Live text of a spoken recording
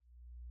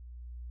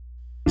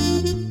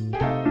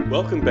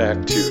Welcome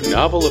back to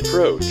Novel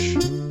Approach,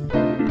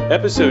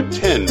 Episode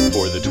 10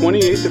 for the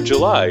 28th of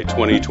July,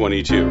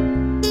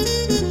 2022.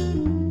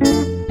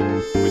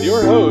 With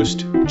your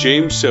host,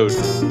 James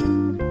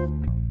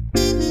Soden.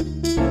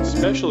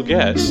 Special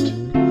guest,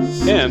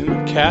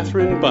 M.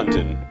 Catherine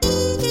Bunton.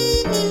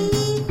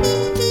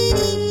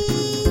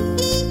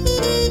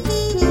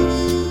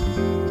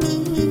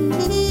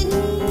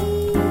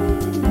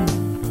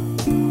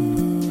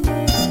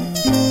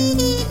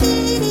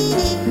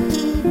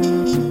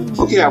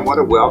 Okay, I want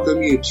to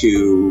welcome you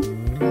to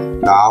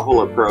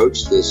Novel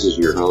Approach. This is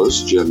your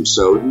host, Jim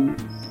Soden.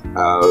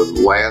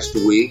 Last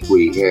week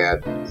we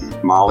had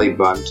Molly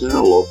Bunton,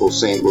 a local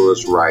St.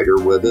 Louis writer,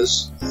 with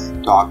us,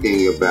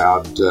 talking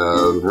about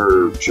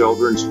her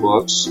children's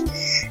books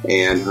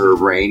and her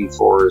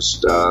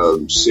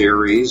rainforest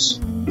series.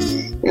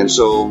 And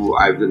so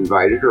I've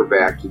invited her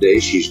back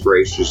today. She's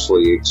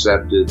graciously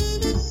accepted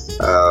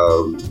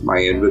my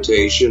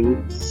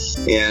invitation.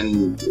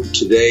 And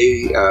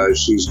today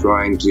she's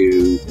going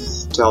to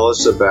tell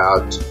us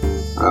about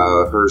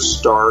her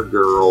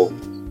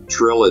Stargirl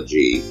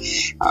trilogy,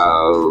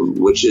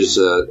 which is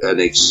an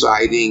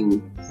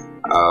exciting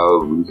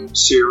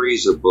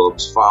series of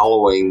books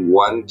following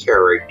one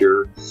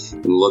character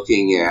and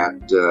looking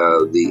at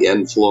the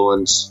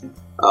influence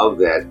of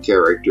that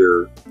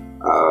character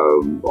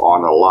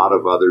on a lot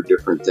of other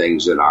different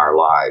things in our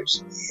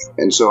lives.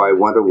 And so I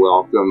want to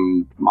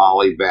welcome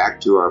Molly back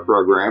to our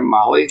program.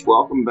 Molly,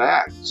 welcome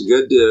back. It's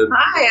good to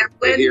Hi, I'm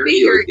glad to be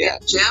here again,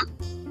 Jim.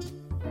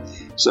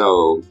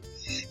 So,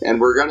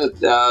 and we're going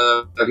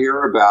to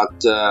hear about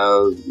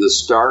the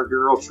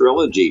Stargirl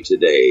trilogy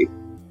today.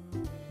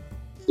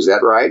 Is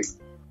that right?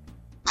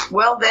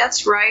 Well,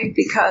 that's right,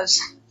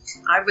 because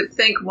I would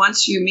think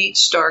once you meet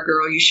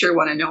Stargirl, you sure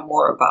want to know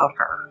more about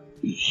her.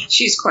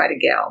 She's quite a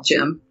gal,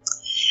 Jim.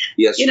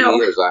 Yes, she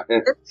is.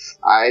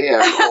 I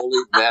have only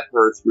met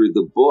her through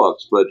the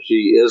books, but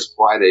she is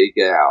quite a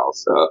gal.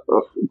 So,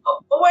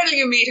 but wait till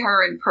you meet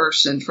her in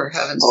person, for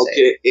heaven's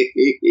sake.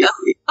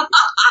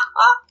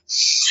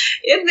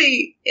 In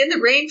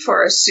the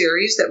Rainforest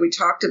series that we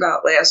talked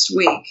about last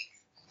week,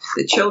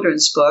 the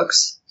children's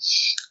books,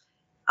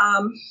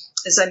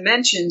 as I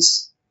mentioned,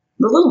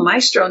 the little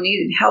maestro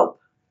needed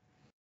help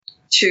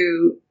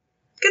to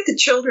get the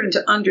children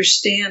to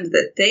understand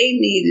that they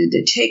needed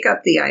to take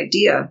up the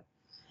idea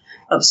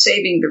of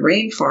saving the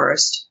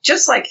rainforest,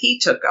 just like he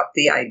took up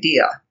the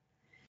idea.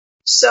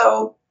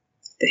 So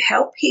the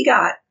help he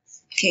got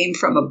came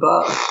from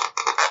above.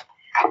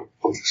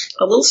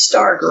 A little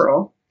star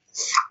girl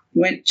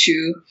went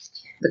to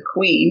the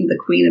queen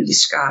of the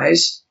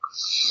skies,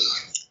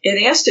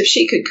 and asked if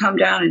she could come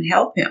down and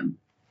help him.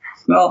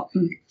 Well,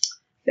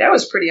 that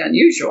was pretty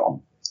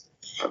unusual.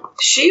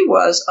 She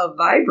was a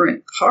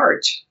vibrant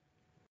part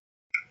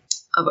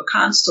of a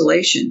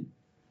constellation.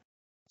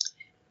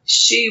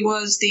 She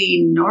was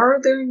the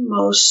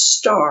northernmost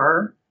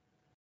star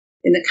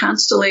in the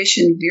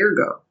constellation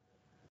Virgo.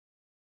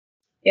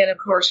 And of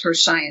course, her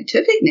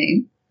scientific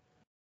name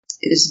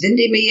is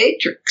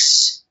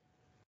Vindimiatrix.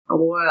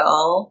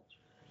 Well,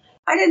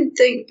 I didn't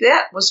think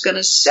that was going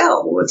to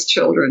sell with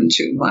children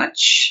too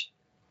much.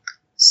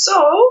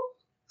 So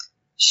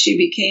she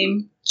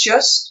became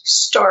just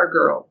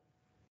Stargirl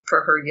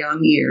for her young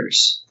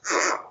years.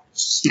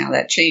 Now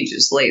that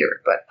changes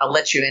later, but I'll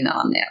let you in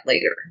on that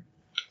later.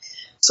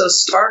 So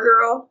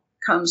Stargirl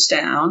comes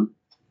down,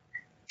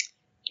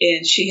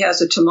 and she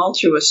has a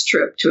tumultuous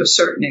trip to a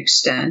certain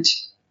extent.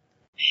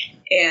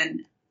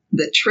 And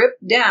the trip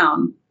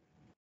down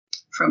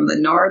from the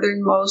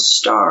northernmost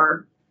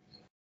star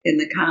in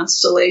the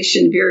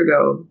constellation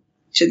Virgo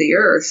to the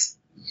Earth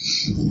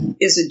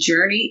is a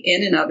journey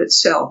in and of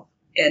itself.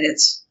 And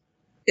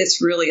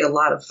it's really a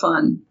lot of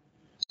fun,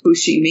 who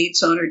she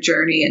meets on her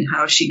journey and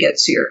how she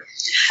gets here.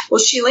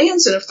 Well, she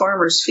lands in a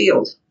farmer's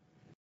field,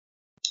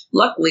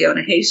 luckily on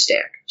a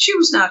haystack. She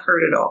was not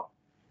hurt at all.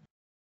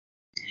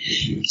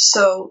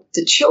 So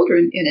the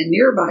children in a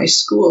nearby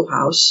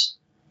schoolhouse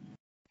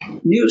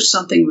knew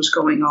something was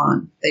going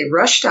on. They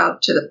rushed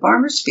out to the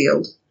farmer's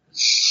field,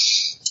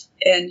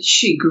 and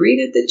she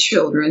greeted the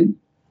children,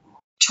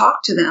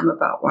 talked to them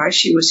about why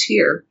she was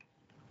here,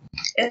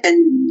 and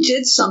then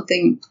did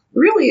something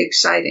really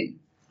exciting.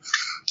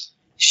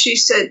 She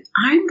said,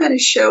 I'm going to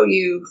show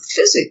you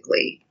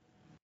physically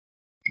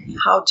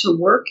how to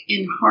work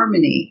in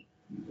harmony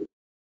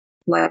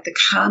like the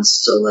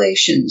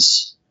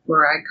constellations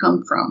where I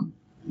come from.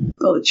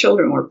 Well, the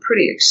children were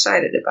pretty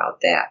excited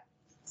about that.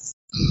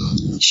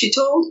 She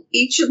told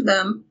each of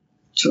them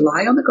to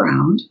lie on the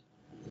ground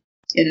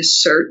in a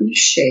certain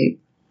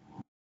shape,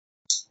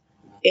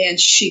 and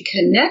she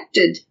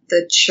connected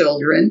the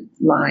children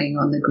lying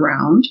on the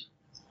ground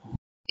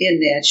in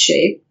that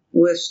shape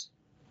with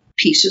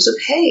pieces of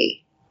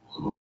hay.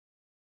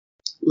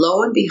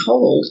 Lo and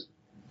behold,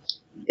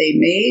 they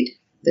made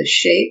the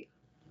shape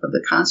of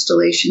the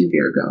constellation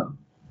Virgo,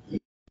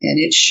 and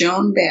it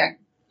shone back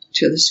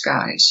to the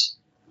skies.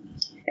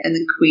 And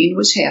the queen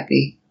was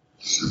happy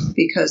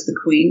because the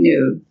queen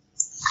knew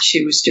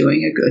she was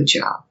doing a good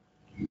job.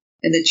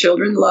 and the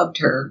children loved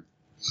her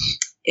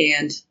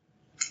and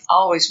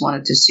always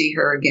wanted to see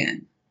her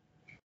again.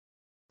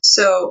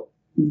 So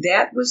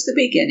that was the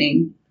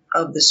beginning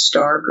of the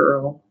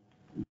Stargirl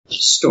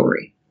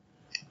story.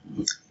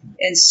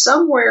 And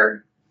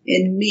somewhere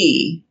in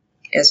me,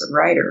 as a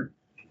writer,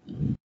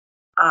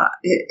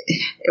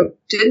 it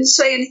didn't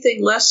say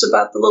anything less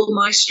about the Little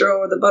Maestro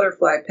or the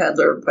Butterfly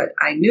Peddler, but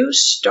I knew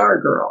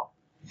Stargirl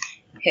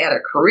had a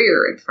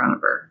career in front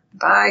of her.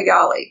 By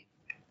golly,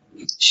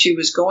 she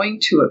was going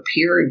to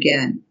appear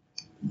again.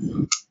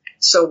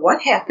 So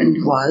what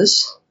happened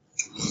was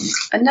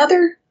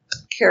another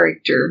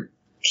character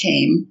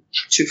came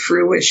to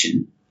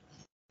fruition.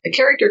 A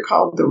character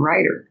called the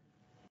Writer.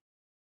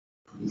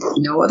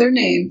 No other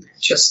name,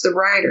 just the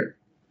Writer.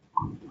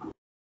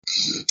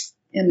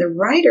 And the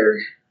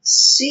Writer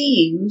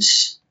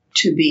seems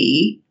to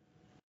be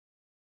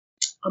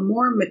a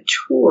more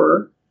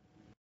mature,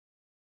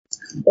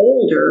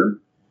 older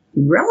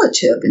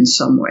relative in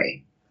some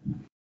way.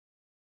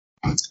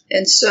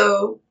 And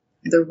so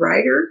the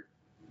Writer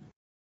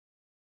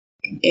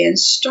and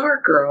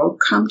Stargirl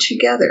come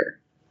together.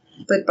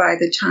 But by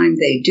the time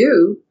they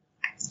do,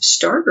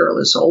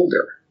 Stargirl is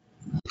older.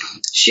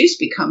 She's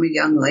become a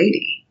young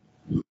lady.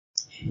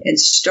 And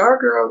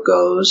Stargirl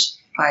goes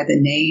by the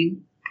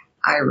name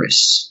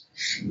Iris.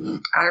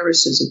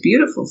 Iris is a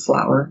beautiful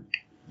flower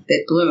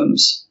that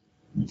blooms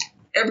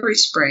every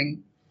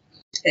spring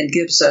and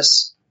gives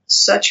us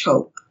such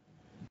hope.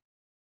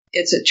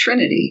 It's a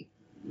trinity,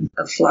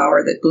 a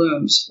flower that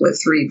blooms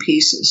with three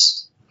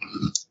pieces.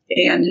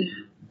 And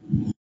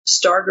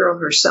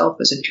Stargirl herself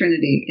is a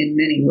trinity in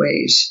many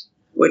ways,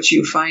 which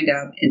you find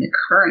out in the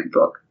current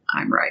book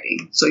I'm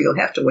writing. So you'll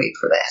have to wait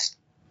for that.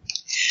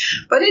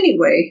 But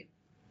anyway,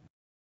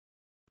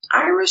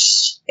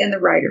 Iris and the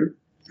Writer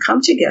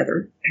come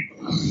together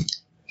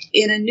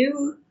in a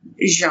new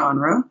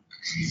genre,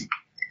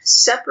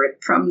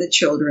 separate from the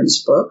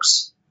children's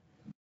books,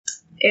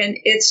 and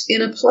it's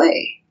in a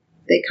play.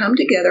 They come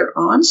together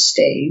on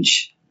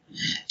stage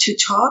to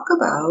talk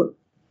about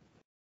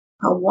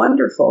how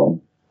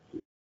wonderful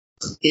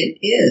it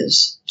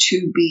is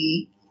to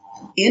be,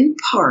 in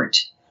part,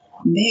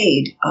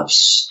 made of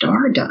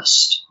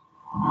stardust.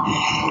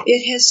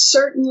 It has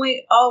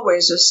certainly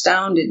always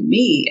astounded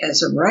me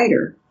as a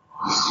writer,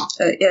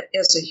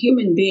 as a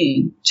human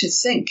being, to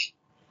think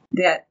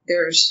that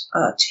there's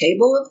a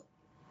table of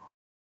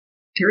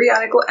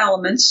periodical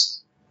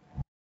elements.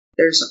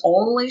 There's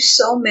only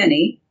so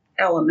many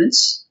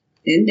elements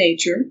in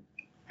nature.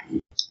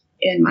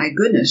 And my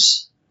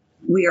goodness,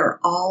 we are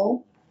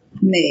all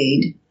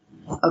made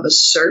of a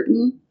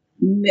certain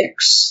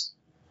mix,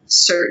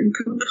 certain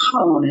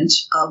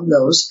components of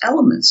those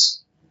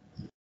elements.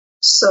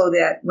 So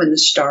that when the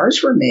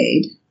stars were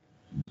made,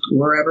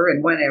 wherever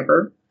and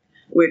whenever,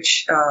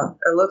 which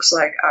it looks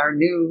like our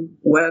new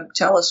Webb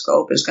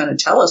telescope is going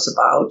to tell us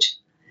about,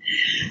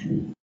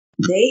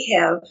 they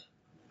have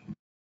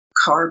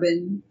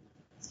carbon,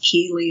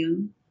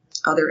 helium,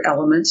 other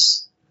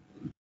elements.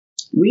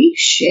 We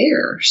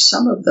share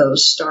some of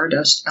those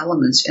stardust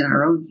elements in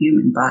our own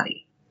human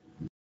body.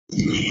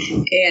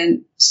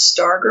 And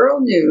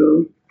Stargirl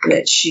knew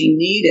that she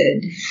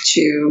needed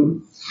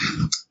to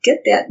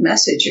get that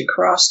message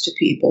across to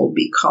people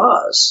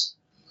because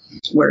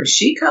where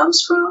she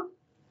comes from,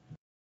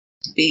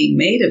 being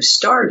made of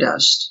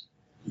stardust,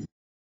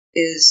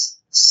 is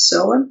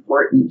so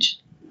important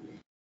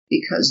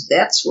because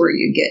that's where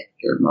you get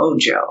your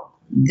mojo.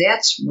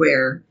 That's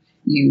where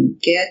you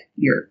get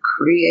your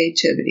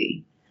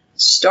creativity.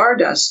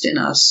 Stardust in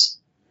us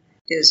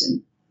is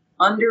an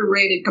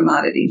underrated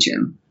commodity,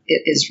 Jim.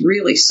 It is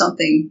really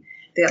something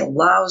that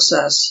allows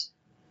us,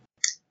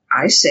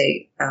 I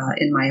say,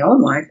 in my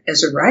own life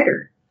as a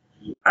writer,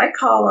 I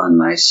call on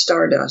my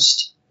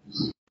stardust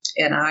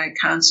and I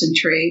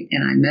concentrate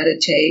and I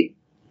meditate,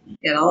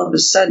 and all of a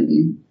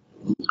sudden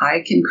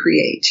I can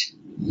create.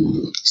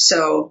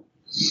 So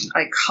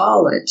I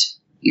call it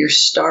your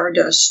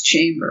stardust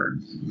chamber,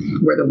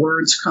 where the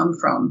words come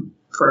from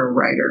for a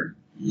writer.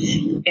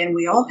 And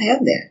we all have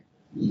that.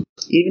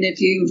 Even if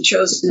you've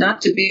chosen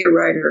not to be a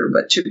writer,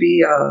 but to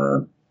be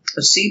a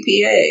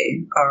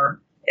CPA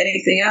or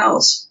anything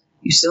else,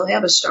 you still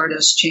have a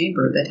stardust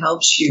chamber that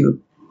helps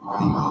you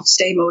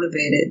stay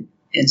motivated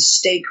and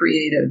stay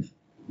creative,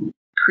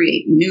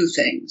 create new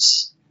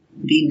things,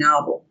 be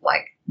novel,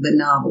 like the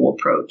Novel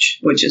Approach,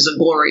 which is a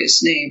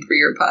glorious name for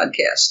your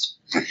podcast.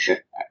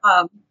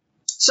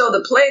 So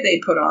the play they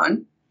put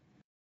on,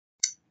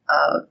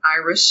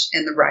 Iris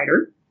and the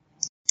Writer,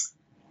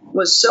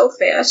 was so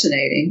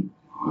fascinating,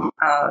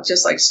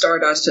 just like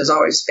Stardust has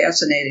always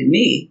fascinated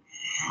me,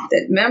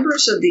 that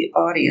members of the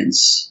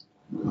audience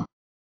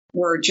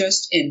were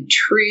just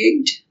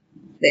intrigued.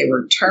 They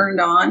were turned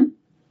on.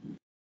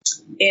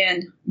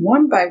 And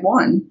one by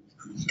one,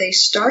 they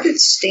started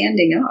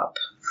standing up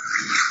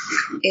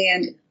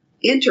and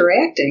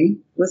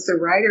interacting with the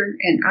Writer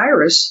and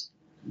Iris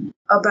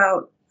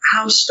about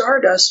how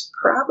stardust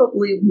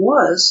probably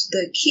was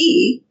the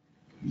key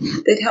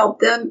that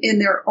helped them in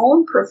their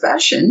own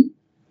profession.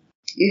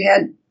 You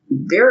had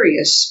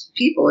various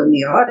people in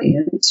the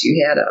audience.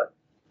 You had a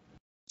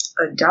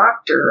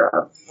doctor,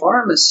 a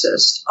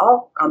pharmacist,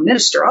 a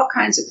minister, all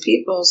kinds of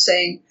people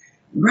saying,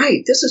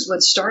 right, this is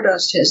what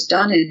Stardust has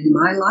done in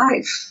my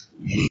life.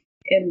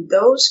 And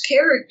those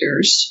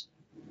characters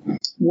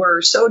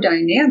were so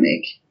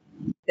dynamic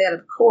that,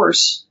 of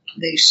course,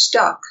 they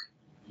stuck.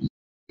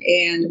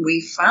 And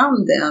we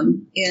found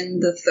them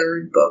in the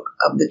third book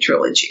of the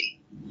trilogy.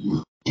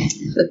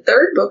 The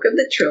third book of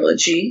the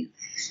trilogy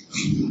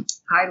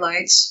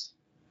highlights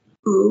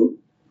who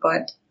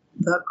but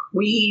the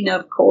Queen,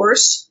 of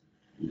course,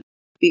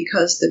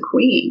 because the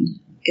Queen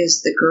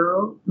is the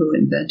girl who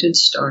invented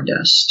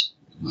Stardust.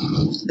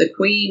 The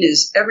Queen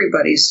is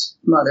everybody's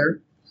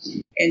mother,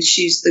 and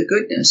she's the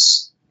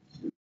goodness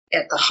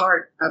at the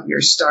heart of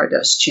your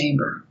Stardust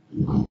chamber.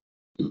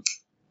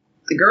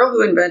 The girl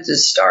who invented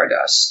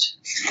Stardust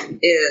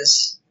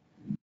is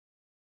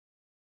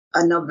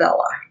a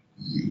novella.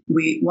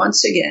 We,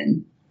 once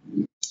again,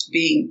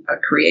 being a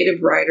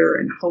creative writer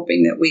and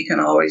hoping that we can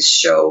always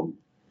show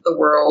the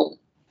world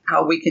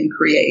how we can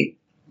create,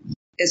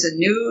 is a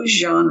new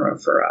genre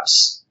for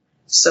us.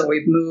 So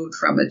we've moved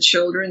from a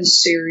children's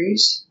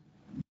series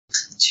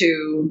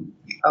to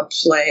a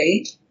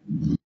play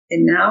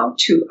and now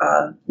to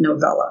a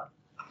novella.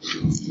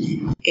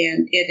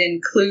 And it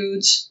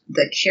includes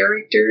the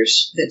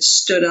characters that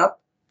stood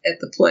up at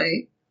the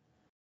play.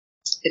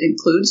 It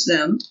includes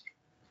them.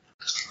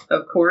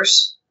 Of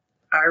course,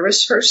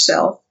 Iris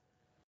herself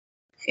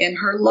and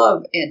her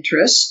love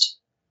interest,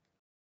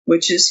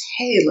 which is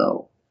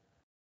Halo.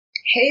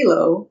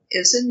 Halo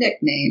is a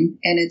nickname,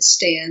 and it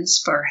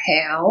stands for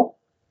Hal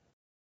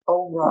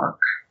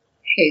O'Rourke.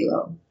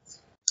 Halo.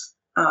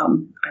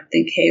 I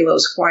think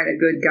Halo's quite a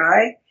good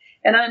guy,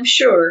 and I'm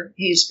sure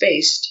he's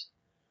based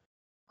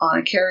on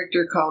a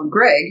character called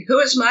Greg, who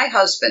is my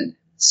husband.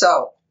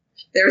 So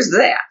there's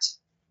that.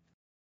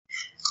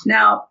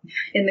 Now,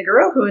 in The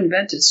Girl Who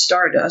Invented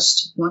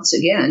Stardust, once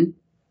again,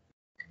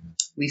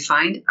 we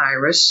find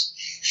Iris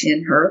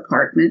in her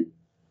apartment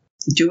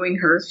doing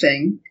her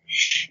thing,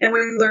 and we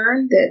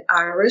learn that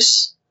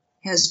Iris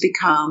has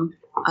become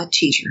a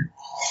teacher.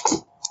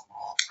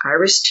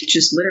 Iris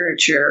teaches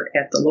literature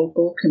at the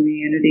local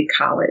community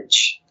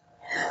college.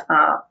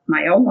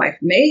 My own wife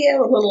may have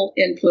a little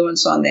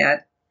influence on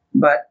that,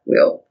 but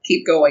we'll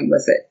keep going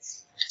with it.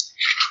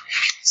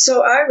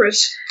 So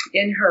Iris,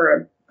 in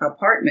her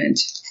apartment,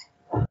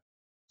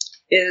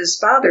 is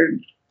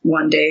bothered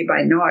one day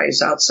by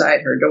noise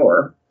outside her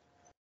door,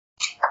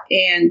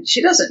 and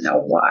she doesn't know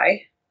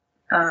why.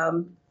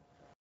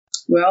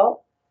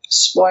 Well,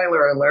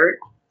 spoiler alert,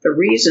 the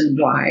reason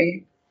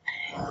why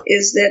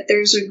is that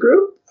there's a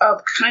group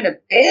of kind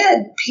of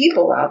bad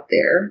people out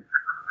there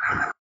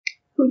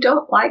who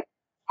don't like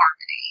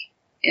harmony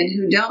and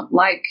who don't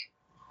like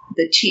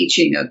the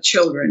teaching of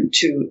children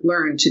to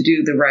learn to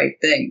do the right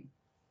thing.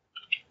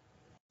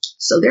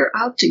 So they're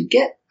out to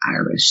get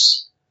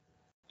Iris.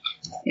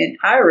 And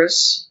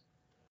Iris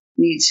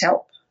needs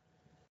help.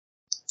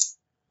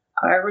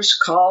 Iris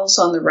calls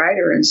on the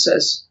writer and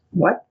says,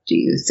 "What do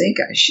you think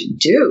I should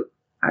do?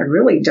 I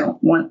really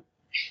don't want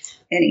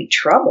any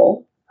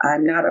trouble.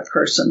 I'm not a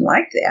person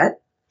like that.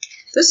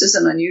 This is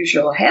an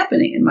unusual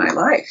happening in my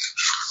life."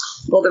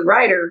 Well, the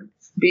writer,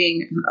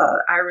 being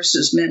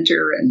Iris's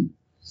mentor and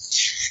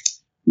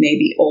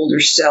maybe older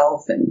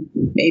self and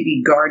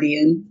maybe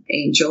guardian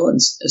angel in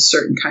a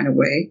certain kind of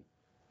way,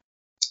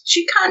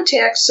 she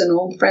contacts an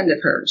old friend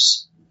of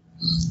hers,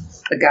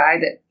 a guy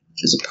that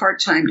is a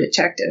part-time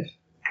detective.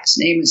 His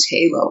name is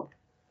Halo.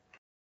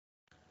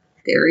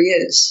 There he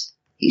is.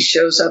 He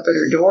shows up at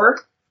her door.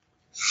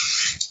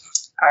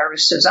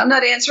 Iris says, "I'm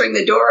not answering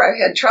the door. I've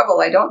had trouble.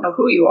 I don't know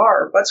who you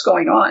are. What's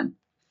going on?"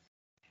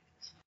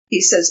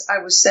 He says, "I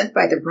was sent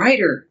by the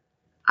writer.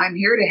 I'm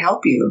here to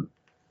help you."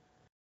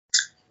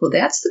 Well,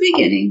 that's the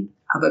beginning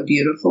of a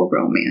beautiful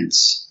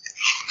romance.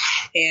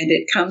 And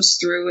it comes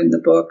through in the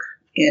book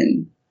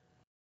in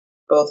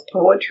both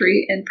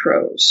poetry and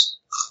prose.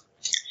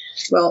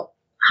 Well,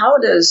 how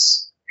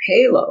does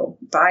Halo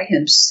by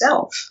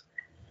himself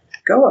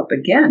go up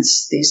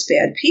against these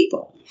bad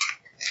people?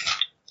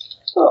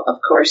 Well,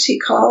 of course, he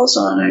calls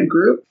on a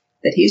group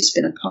that he's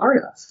been a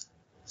part of.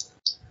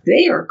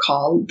 They are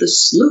called the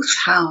Sleuth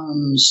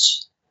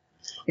Hounds,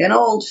 an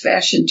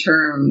old-fashioned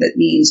term that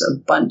means a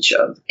bunch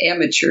of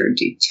amateur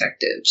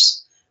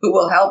detectives who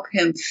will help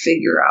him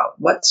figure out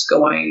what's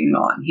going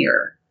on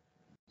here.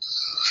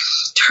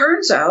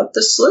 Turns out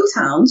the Sleuth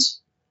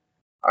Hounds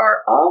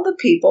are all the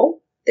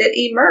people that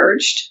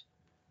emerged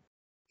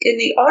in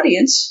the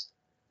audience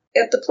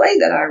at the play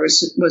that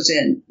Iris was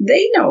in.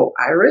 They know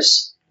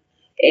Iris,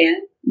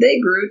 and they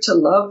grew to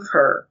love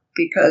her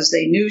because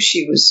they knew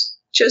she was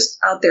just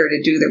out there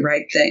to do the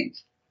right thing.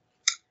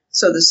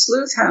 So the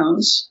Sleuth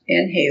Hounds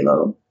and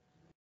Halo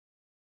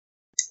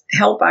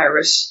help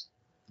Iris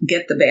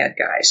get the bad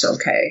guys,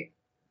 okay?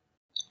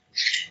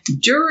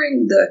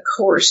 During the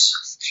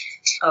course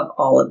of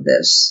all of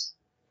this,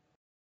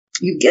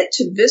 you get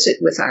to visit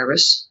with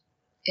Iris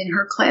in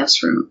her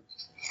classroom.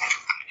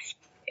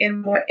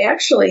 And what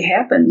actually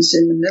happens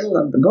in the middle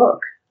of the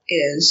book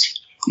is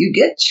you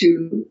get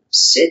to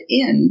sit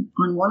in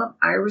on one of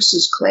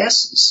Iris's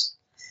classes.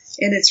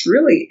 And it's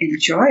really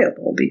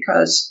enjoyable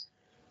because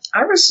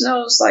Iris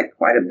knows like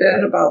quite a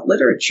bit about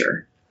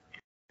literature.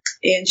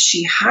 And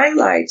she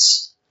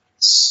highlights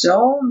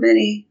so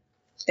many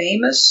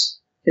famous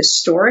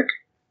historic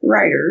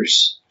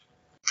writers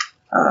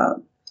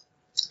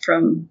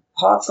from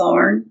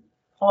Hawthorne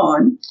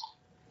on.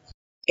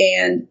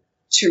 And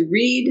to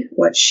read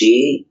what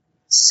she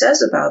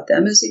says about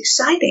them is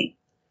exciting.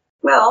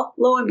 Well,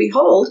 lo and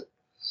behold,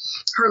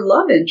 her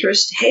love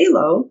interest,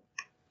 Halo,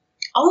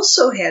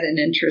 also had an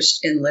interest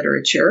in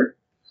literature.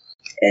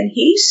 And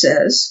he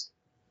says,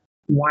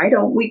 why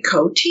don't we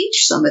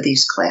co-teach some of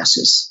these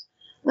classes?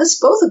 Let's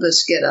both of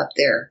us get up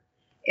there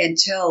and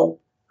tell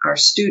our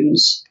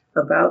students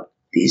about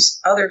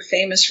these other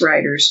famous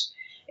writers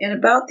and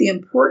about the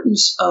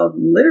importance of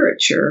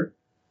literature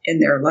in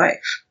their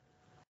life.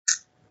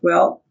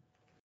 Well,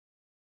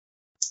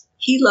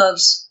 he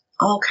loves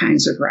all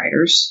kinds of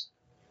writers.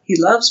 He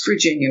loves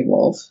Virginia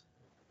Woolf.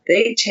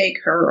 They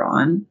take her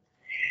on.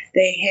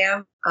 They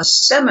have a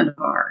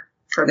seminar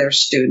for their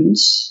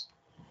students,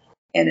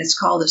 and it's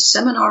called a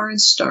Seminar in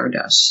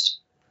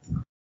Stardust.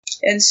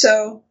 And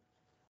so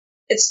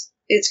it's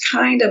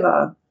kind of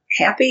a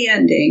happy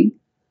ending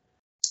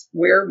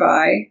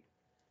whereby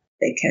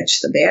they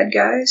catch the bad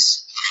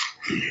guys.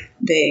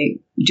 They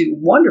do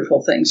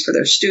wonderful things for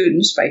their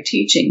students by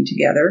teaching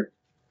together,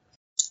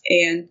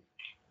 and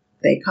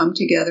they come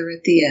together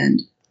at the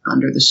end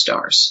under the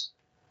stars.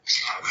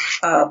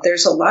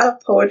 There's a lot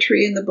of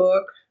poetry in the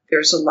book.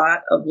 There's a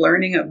lot of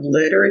learning of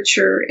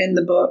literature in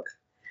the book.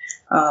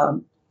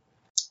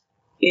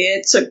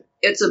 It's a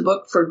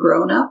book for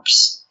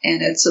grown-ups,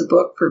 and it's a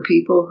book for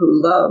people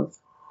who love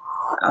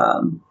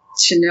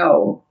to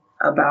know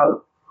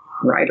about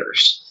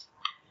writers.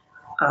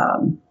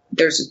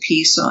 There's a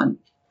piece on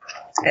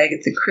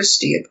Agatha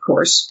Christie, of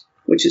course,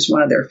 which is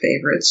one of their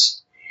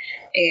favorites.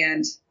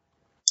 And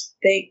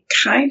they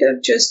kind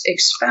of just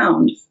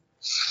expound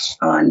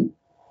on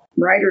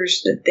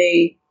writers that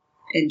they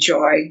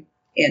enjoy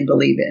and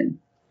believe in.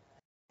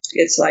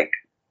 It's like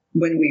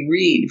when we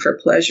read for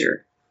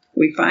pleasure,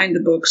 we find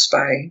the books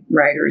by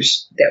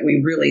writers that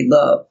we really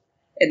love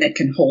and that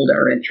can hold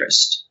our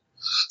interest.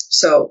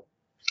 So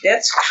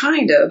that's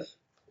kind of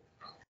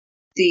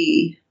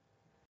the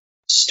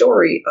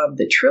story of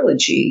the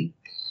trilogy,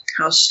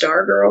 how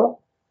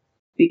Stargirl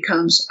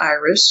becomes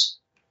Iris,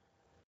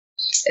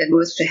 and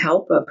with the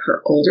help of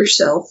her older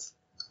self,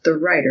 the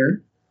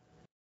writer,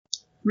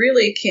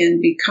 really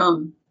can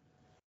become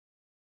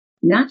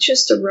not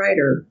just a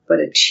writer, but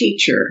a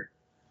teacher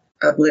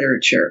of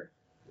literature.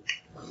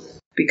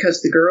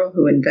 Because the girl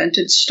who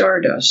invented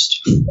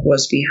Stardust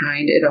was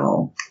behind it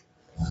all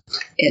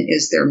and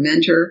is their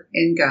mentor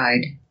and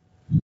guide.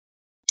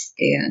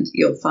 And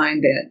you'll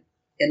find that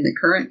in the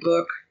current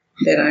book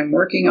that I'm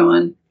working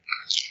on,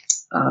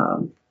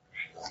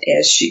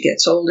 as she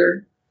gets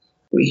older,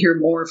 we hear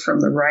more from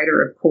the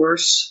writer, of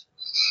course.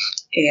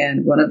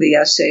 And one of the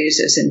essays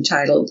is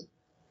entitled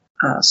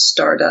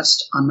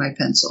Stardust on My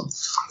Pencil.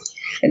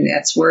 And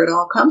that's where it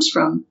all comes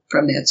from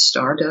that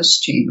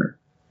Stardust Chamber.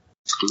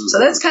 So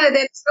that's kind of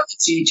that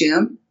trilogy,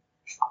 Jim.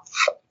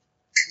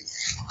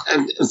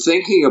 And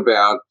thinking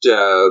about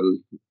the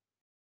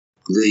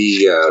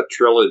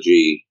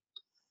trilogy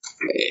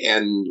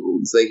and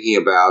thinking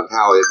about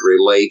how it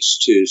relates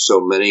to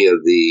so many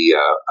of the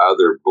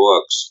other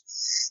books,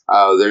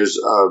 there's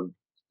a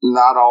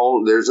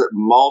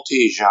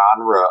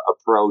multi-genre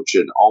approach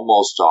in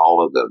almost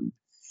all of them.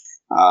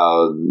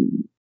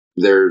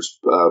 There's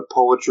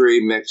poetry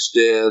mixed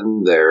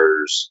in.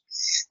 There's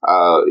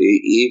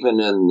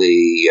even in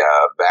the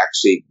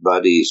Backseat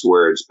Buddies,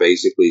 where it's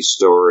basically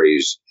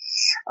stories.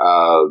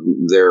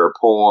 There are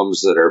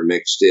poems that are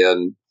mixed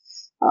in,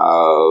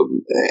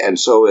 and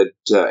so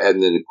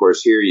and then of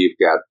course here you've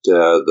got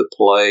the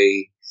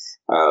play,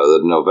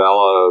 the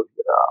novella,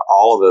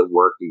 all of it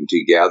working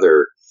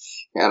together,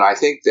 and I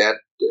think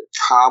that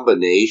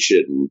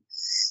combination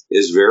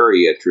is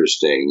very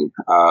interesting.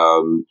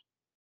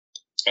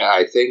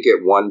 I think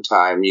at one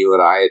time you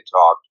and I had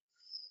talked,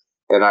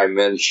 and I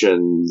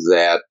mentioned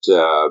that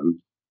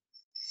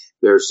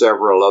there are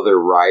several other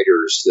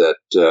writers that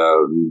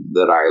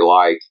I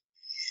like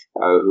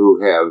who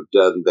have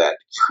done that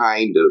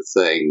kind of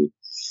thing.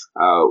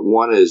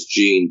 One is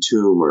Jean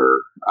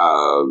Toomer,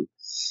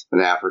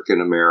 an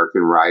African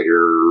American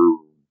writer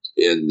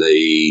in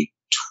the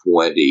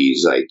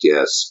 20s, I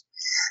guess,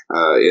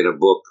 in a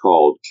book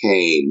called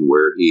Cain,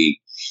 where he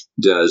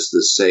does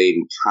the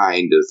same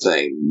kind of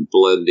thing,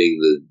 blending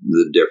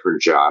the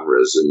different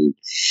genres and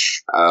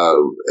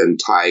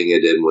tying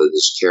it in with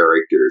his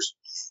characters.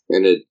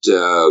 And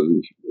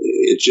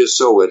it's just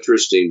so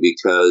interesting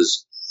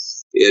because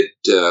it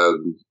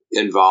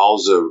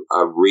involves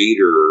a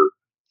reader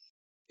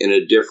in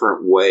a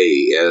different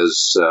way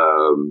as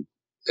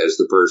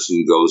the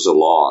person goes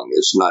along.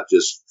 It's not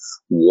just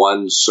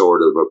one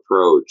sort of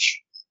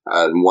approach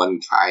and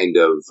one kind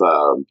of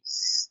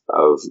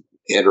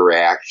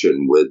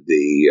interaction with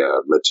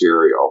the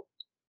material.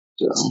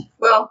 So.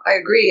 Well, I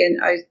agree,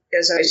 and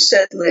as I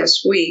said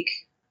last week,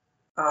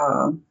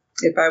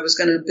 if I was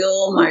going to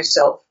bill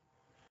myself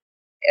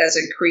as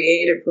a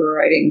creative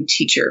writing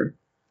teacher,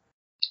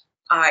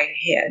 I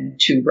had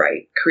to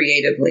write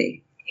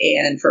creatively.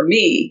 And for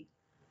me,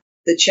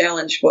 the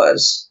challenge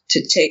was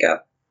to take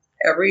up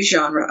every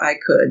genre I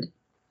could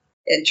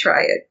and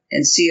try it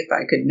and see if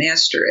I could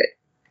master it.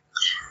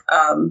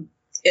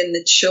 In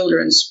the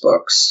children's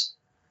books,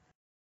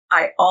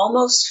 I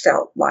almost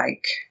felt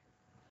like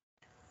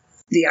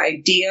the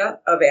idea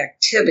of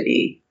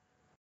activity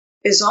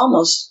is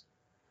almost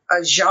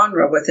a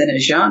genre within a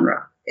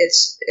genre.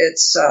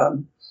 It's a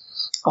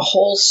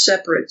whole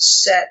separate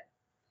set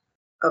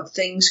of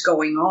things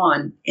going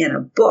on in a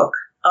book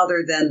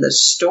other than the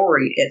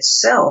story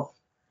itself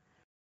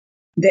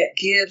that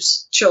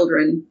gives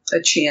children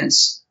a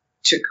chance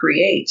to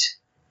create.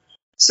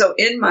 So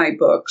in my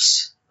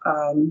books,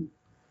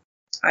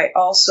 I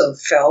also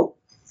felt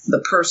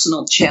the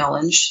personal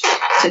challenge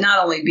to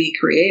not only be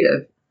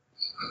creative,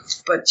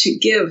 but to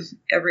give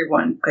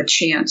everyone a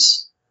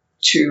chance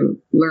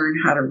to learn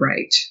how to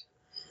write.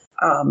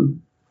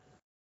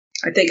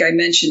 I think I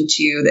mentioned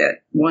to you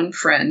that one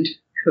friend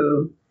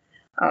who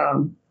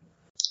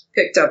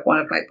picked up one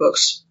of my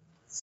books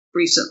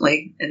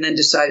recently and then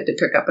decided to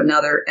pick up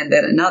another and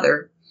then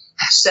another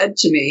said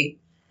to me,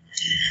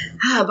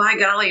 by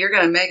golly, you're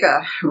going to make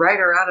a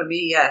writer out of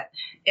me yet.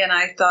 And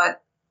I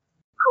thought,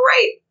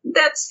 great,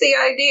 that's the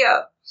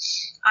idea.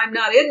 I'm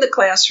not in the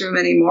classroom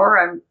anymore.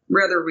 I'm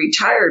rather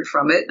retired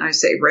from it. And I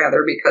say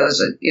rather because,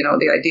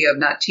 the idea of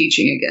not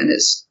teaching again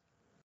is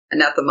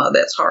anathema.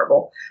 That's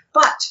horrible.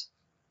 But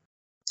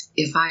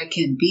if I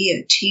can be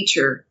a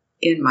teacher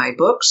in my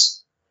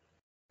books,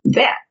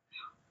 that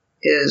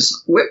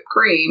is whipped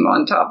cream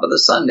on top of the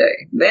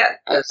sundae. That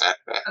is a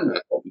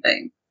wonderful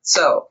thing.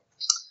 So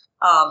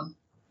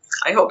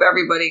I hope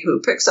everybody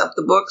who picks up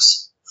the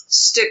books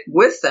stick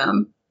with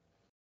them,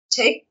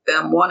 take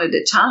them one at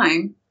a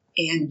time,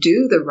 and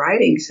do the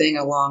writing thing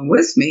along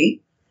with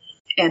me,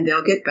 and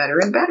they'll get better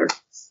and better.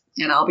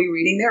 And I'll be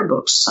reading their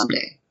books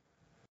someday.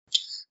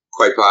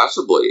 Quite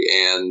possibly.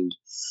 And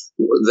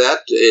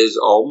that is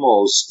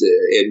almost,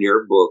 in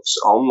your books,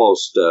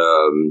 almost,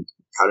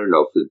 I don't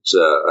know if it's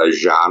a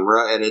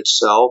genre in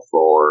itself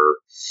or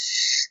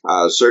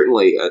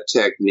certainly a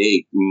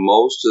technique.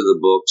 Most of the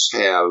books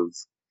have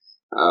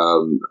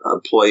a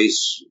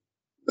place,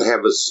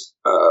 have a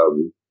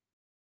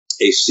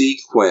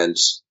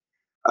sequence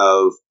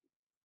of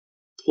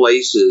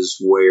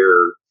places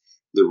where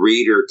the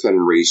reader can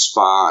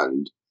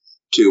respond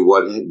to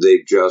what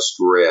they've just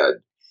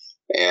read.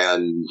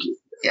 And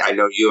I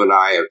know you and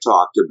I have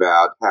talked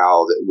about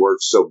how it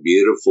works so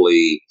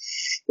beautifully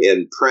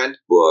in print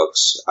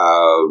books,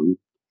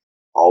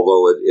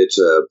 although it's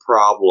a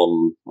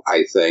problem,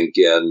 I think,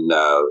 in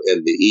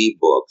the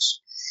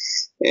e-books,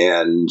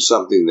 and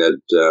something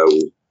that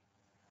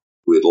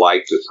we'd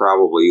like to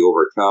probably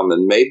overcome.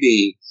 And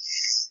maybe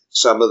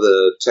some of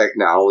the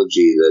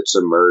technology that's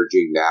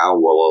emerging now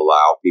will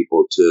allow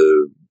people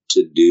to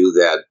do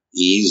that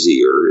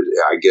easier.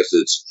 I guess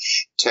it's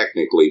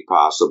technically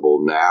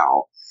possible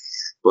now,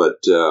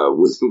 but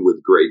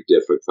with great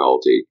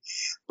difficulty.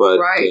 But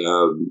right.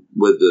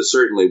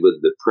 Certainly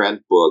with the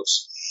print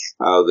books,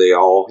 they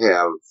all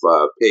have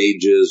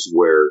pages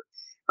where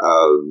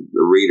the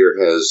reader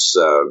has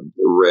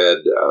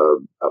read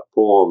a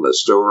poem, a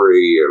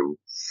story,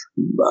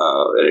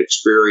 an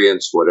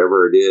experience,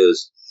 whatever it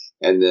is,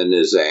 and then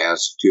is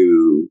asked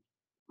to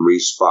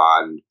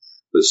respond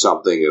with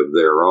something of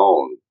their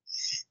own.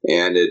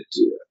 And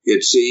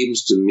it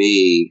seems to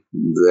me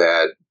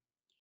that,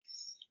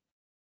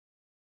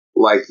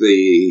 like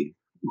the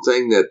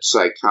thing that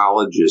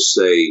psychologists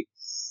say,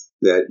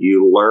 that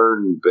you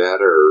learn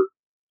better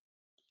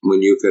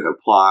when you can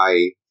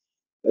apply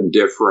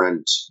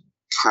different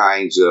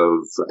kinds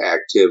of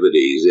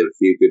activities. If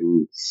you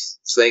can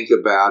think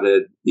about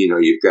it,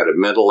 you've got a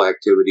mental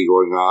activity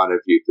going on.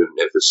 If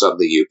it's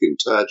something you can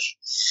touch,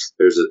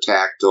 there's a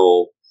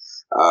tactile,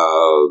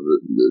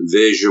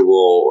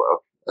 visual,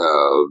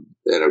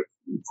 and of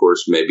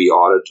course maybe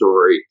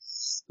auditory.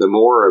 The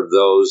more of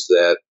those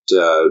that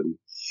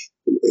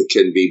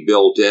can be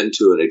built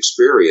into an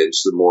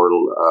experience, the more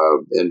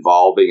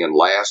involving and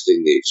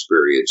lasting the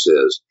experience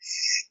is.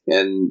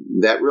 And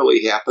that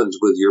really happens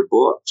with your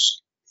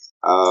books.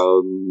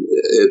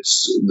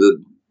 It's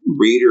the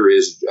reader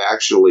is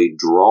actually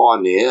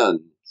drawn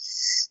in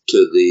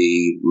to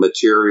the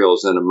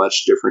materials in a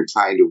much different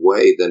kind of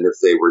way than if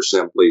they were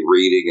simply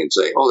reading and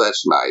saying, "Oh,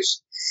 that's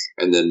nice,"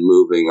 and then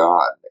moving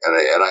on. And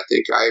I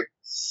think I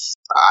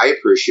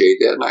appreciate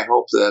that, and I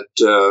hope that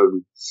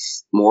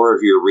more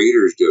of your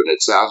readers do. And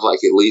it sounds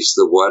like at least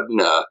the one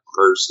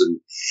person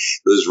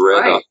who's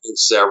read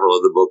several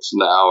of the books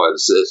now and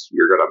says,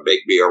 "You're going to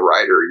make me a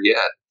writer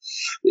yet,"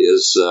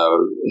 is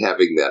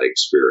having that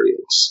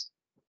experience.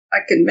 I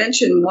can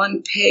mention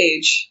one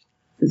page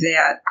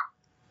that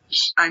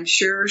I'm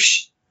sure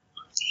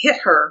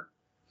hit her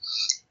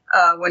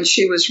when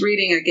she was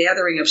reading A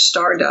Gathering of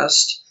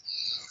Stardust.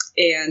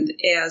 And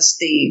as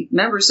the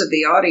members of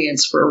the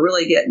audience were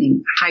really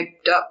getting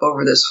hyped up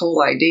over this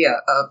whole idea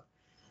of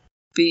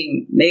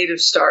being made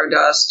of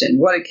stardust and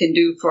what it can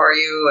do for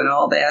you and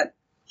all that,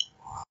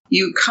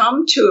 you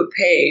come to a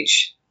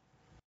page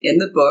in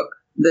the book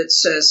that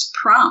says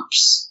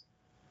prompts.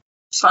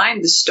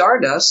 Find the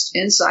stardust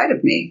inside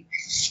of me.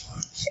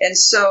 And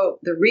so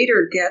the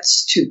reader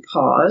gets to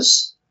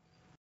pause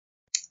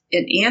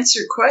and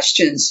answer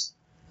questions.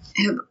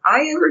 Have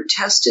I ever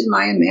tested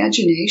my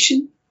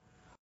imagination?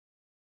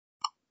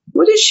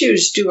 What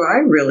issues do I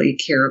really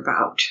care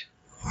about?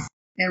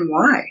 And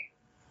why?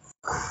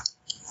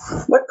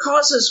 What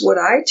causes would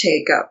I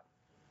take up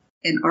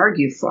and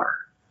argue for?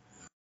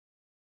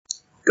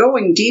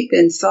 Going deep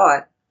in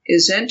thought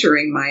is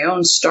entering my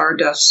own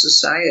stardust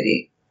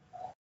society.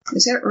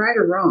 Is that right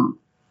or wrong?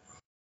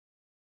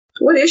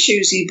 What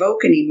issues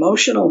evoke an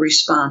emotional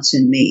response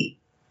in me?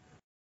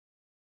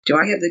 Do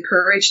I have the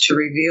courage to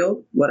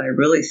reveal what I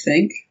really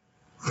think?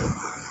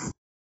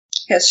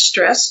 Has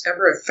stress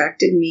ever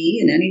affected me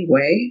in any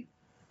way?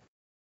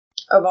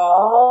 Of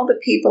all the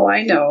people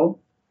I know,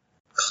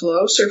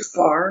 close or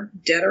far,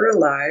 dead or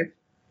alive,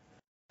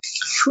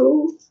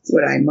 who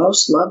would I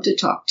most love to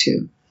talk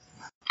to?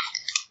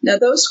 Now,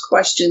 those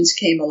questions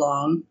came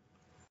along,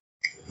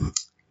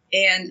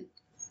 and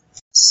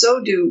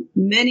so do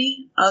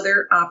many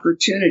other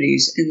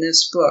opportunities in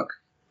this book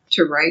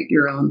to write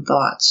your own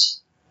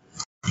thoughts.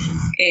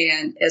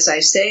 And as I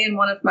say in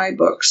one of my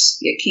books,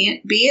 you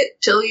can't be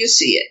it till you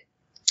see it.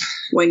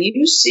 When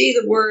you see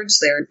the words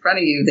there in front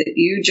of you that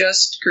you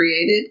just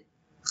created,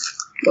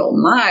 well,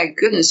 my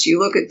goodness, you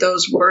look at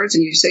those words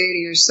and you say to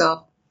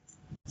yourself,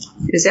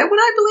 is that what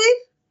I believe?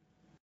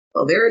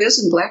 Well, there it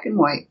is in black and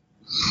white.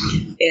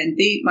 And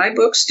my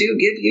books do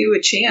give you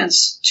a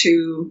chance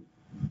to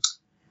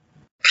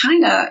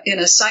kind of, in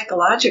a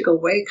psychological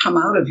way, come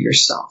out of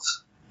yourself.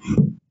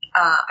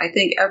 I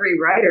think every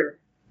writer,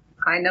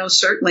 I know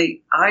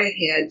certainly I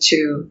had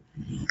to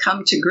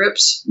come to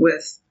grips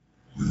with,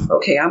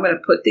 okay, I'm going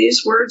to put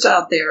these words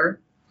out there,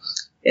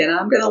 and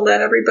I'm going to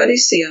let everybody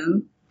see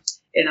them,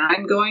 and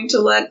I'm going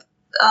to let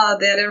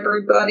that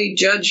everybody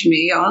judge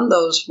me on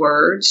those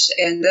words,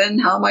 and then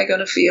how am I going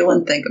to feel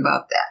and think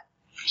about that?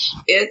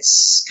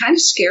 It's kind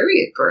of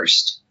scary at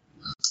first,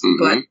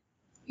 but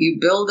you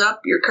build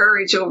up your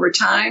courage over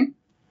time,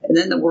 and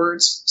then the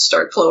words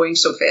start flowing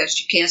so fast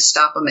you can't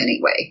stop them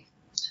anyway.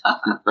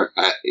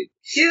 Right.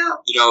 Yeah.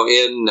 You know,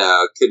 in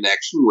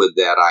connection with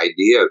that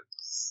idea,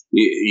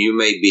 you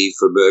may be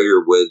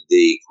familiar with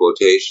the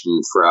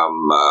quotation from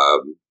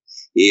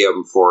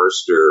E.M.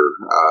 Forster,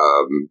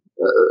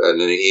 an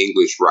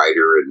English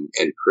writer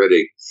and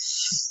critic,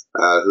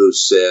 who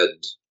said,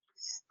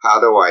 "How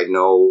do I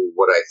know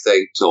what I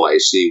think till I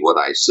see what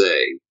I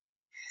say?"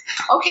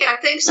 Okay, I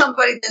think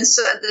somebody then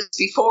said this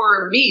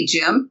before me,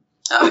 Jim.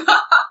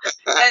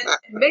 And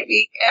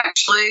maybe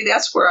actually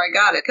that's where I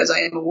got it, because I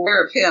am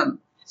aware of him.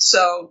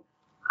 So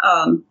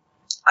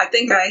I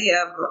think I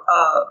have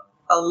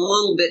a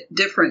little bit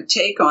different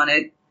take on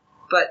it,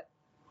 but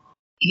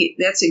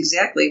that's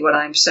exactly what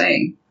I'm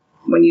saying.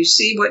 When you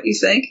see what you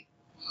think,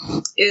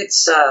 it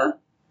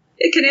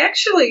can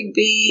actually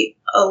be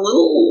a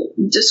little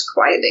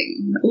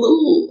disquieting, a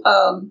little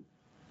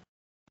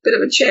bit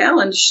of a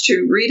challenge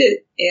to read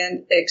it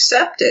and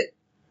accept it.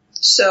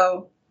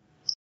 So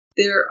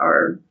there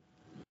are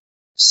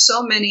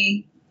so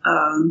many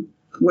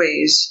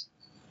ways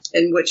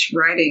in which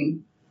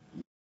writing,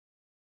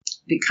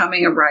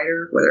 becoming a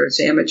writer, whether it's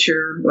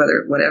amateur,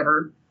 whether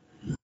whatever,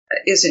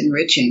 is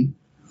enriching.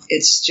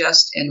 It's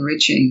just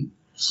enriching.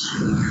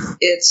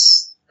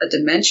 It's a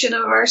dimension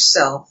of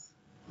ourself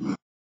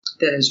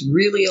that is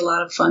really a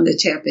lot of fun to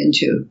tap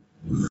into.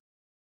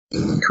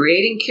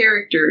 Creating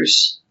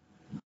characters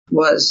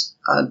was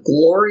a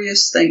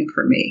glorious thing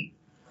for me,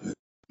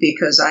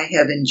 because I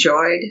have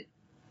enjoyed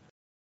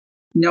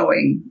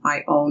knowing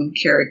my own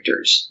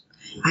characters.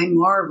 I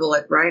marvel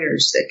at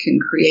writers that can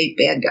create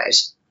bad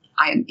guys.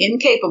 I am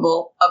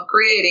incapable of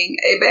creating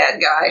a bad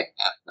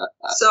guy.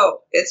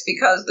 So it's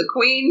because the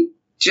Queen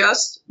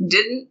just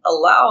didn't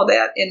allow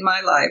that in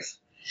my life.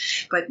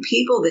 But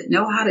people that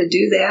know how to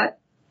do that,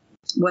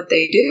 what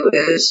they do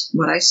is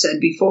what I said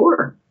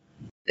before.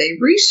 They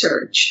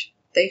research.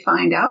 They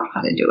find out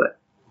how to do it.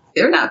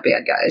 They're not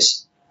bad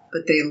guys,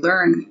 but they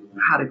learn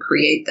how to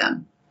create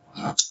them.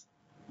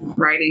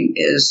 Writing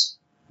is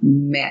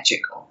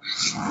magical.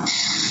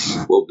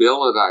 Well,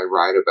 Bill and I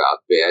write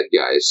about bad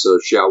guys, so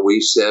shall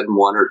we send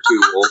one or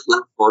two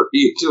over for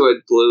you to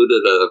include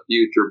in a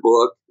future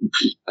book?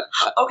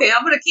 Okay,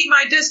 I'm going to keep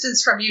my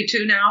distance from you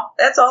two now.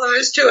 That's all there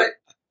is to it.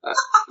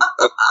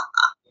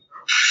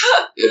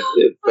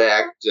 In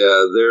fact,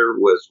 there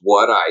was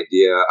one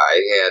idea I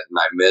had, and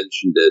I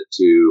mentioned it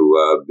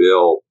to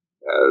Bill.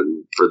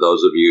 For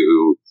those of you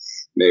who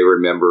may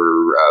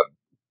remember,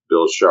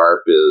 Bill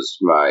Sharp is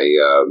my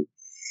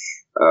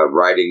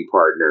writing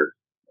partner,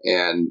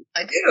 and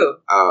I do.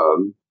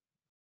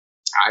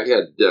 I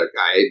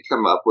had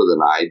come up with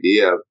an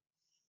idea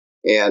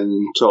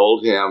and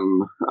told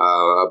him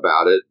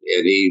about it,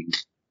 and he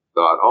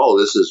thought, oh,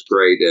 this is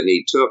great. And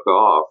he took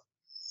off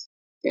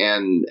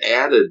and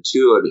added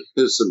to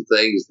it some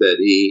things that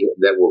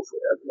were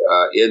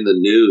in the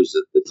news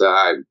at the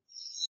time.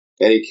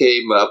 And he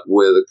came up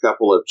with a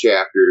couple of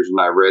chapters, and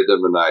I read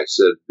them, and I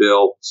said,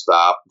 Bill,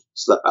 stop.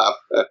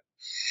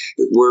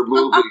 We're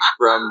moving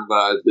from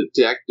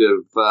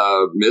detective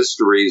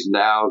mysteries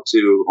now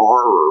to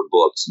horror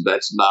books.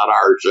 That's not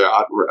our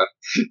genre.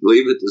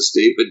 Leave it to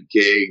Stephen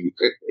King.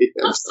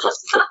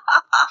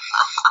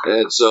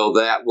 And so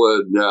that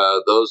would,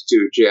 those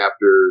 2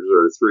 chapters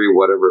or 3,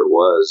 whatever it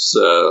was,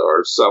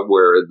 are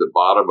somewhere in the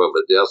bottom of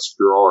a desk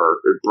drawer.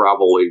 It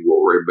probably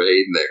will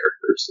remain there.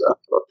 So.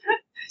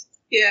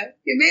 Yeah,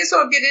 you may as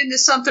well get into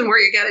something where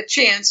you got a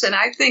chance, and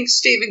I think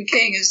Stephen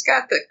King has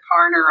got the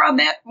corner on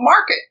that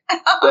market.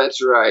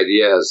 That's right,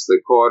 yes,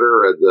 the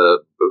corner and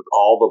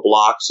all the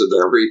blocks and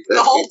everything.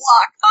 The whole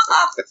block.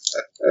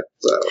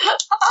 So.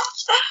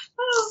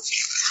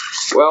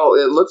 Well,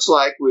 it looks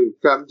like we've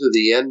come to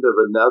the end of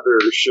another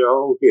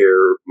show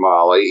here,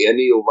 Molly.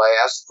 Any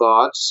last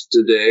thoughts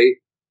today?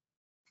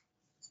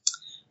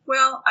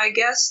 Well, I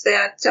guess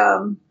that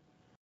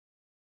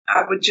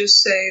I would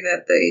just say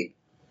that the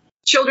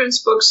children's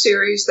book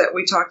series that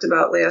we talked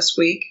about last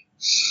week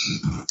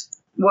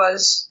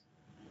was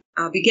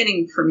a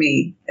beginning for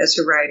me as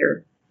a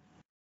writer,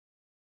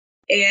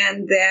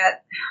 and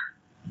that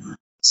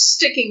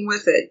sticking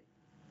with it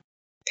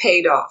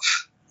paid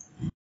off,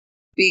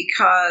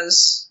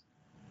 because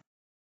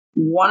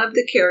one of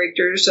the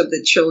characters of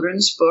the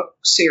children's book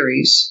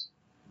series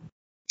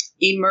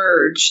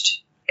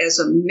emerged as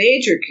a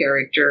major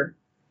character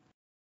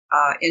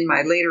in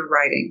my later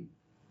writing,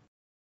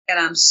 and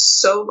I'm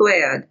so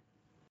glad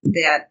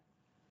that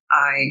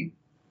I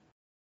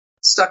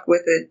stuck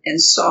with it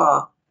and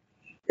saw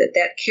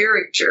that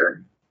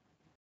character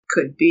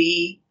could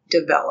be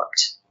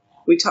developed.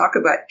 We talk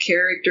about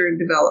character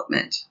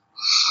development,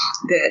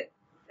 that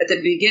at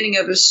the beginning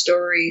of a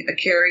story, a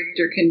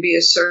character can be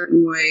a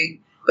certain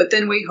way, but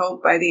then we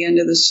hope by the end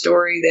of the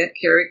story that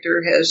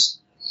character has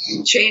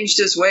changed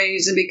his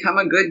ways and become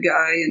a good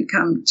guy and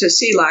come to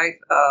see life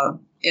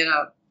in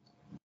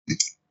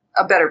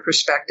a better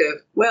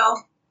perspective.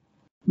 Well,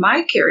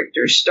 my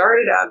character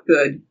started out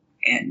good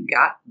and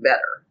got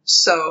better.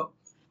 So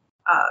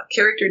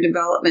character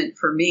development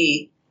for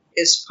me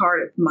is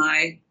part of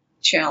my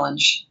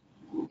challenge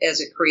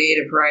as a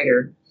creative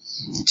writer,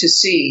 to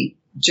see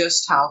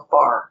just how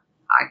far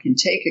I can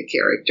take a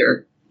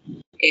character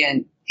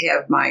and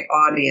have my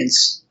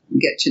audience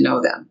get to know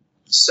them.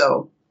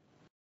 So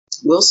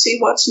we'll see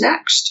what's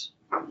next.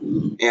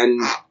 And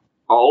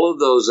all of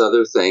those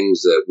other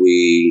things that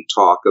we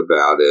talk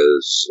about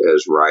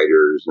as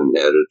writers and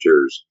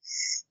editors,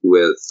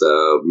 with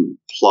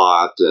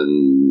plot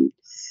and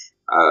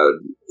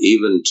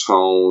even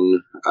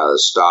tone,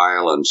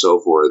 style, and so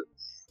forth,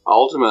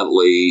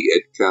 ultimately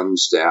it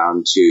comes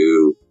down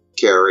to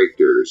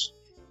characters.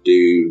 Do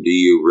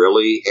you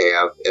really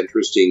have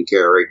interesting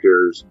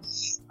characters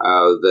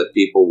that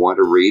people want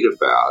to read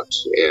about?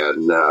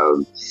 And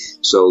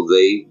so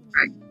they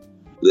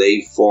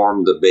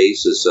form the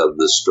basis of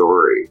the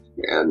story.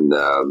 And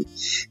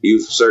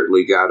you've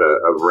certainly got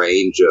a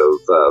range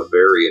of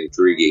very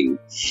intriguing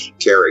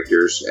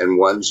characters, and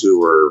ones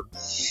who are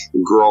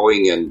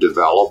growing and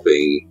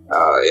developing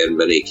in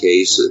many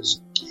cases.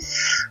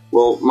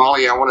 Well,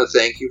 Molly, I want to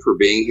thank you for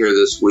being here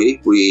this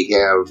week. We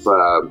have,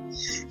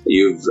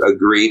 you've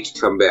agreed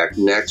to come back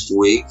next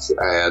week,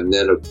 and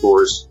then, of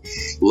course,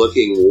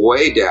 looking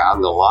way down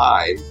the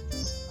line,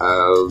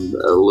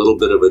 a little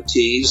bit of a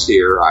tease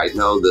here. I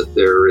know that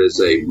there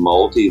is a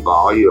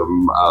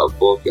multi-volume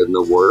book in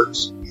the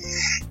works,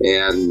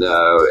 and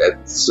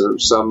at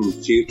some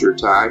future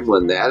time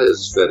when that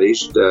is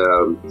finished,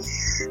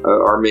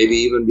 or maybe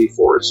even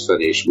before it's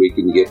finished, we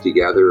can get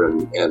together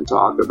and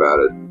talk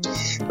about it.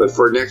 But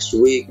for next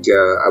week,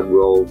 I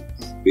will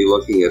be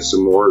looking at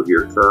some more of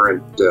your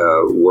current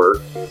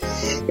work.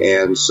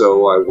 And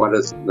so I want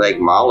to thank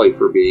Molly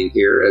for being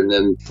here. And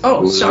then...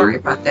 Oh, sorry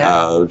about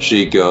that.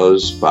 She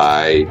goes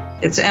by...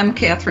 It's M.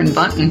 Catherine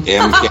Bunton.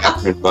 M.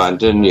 Catherine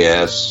Bunton,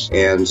 yes.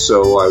 And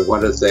so I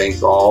want to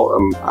thank all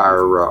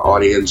our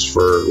audience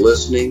for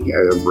listening.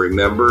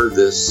 Remember,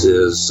 this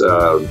is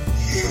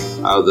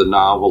the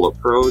Novel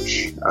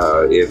Approach.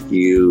 If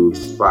you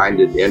find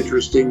it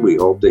interesting, we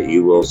hope that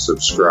you will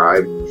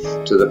subscribe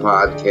to the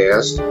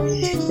podcast.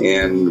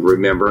 And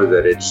remember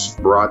that it's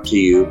brought to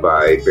you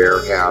by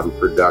Bearhound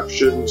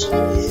Productions,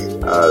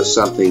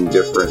 Something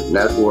Different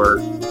Network,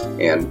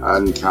 and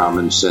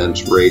Uncommon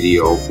Sense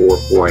Radio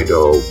 4.0,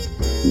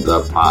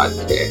 the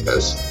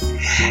podcast.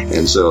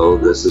 And so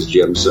this is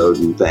Jim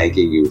Soden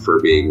thanking you for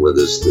being with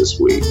us this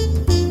week.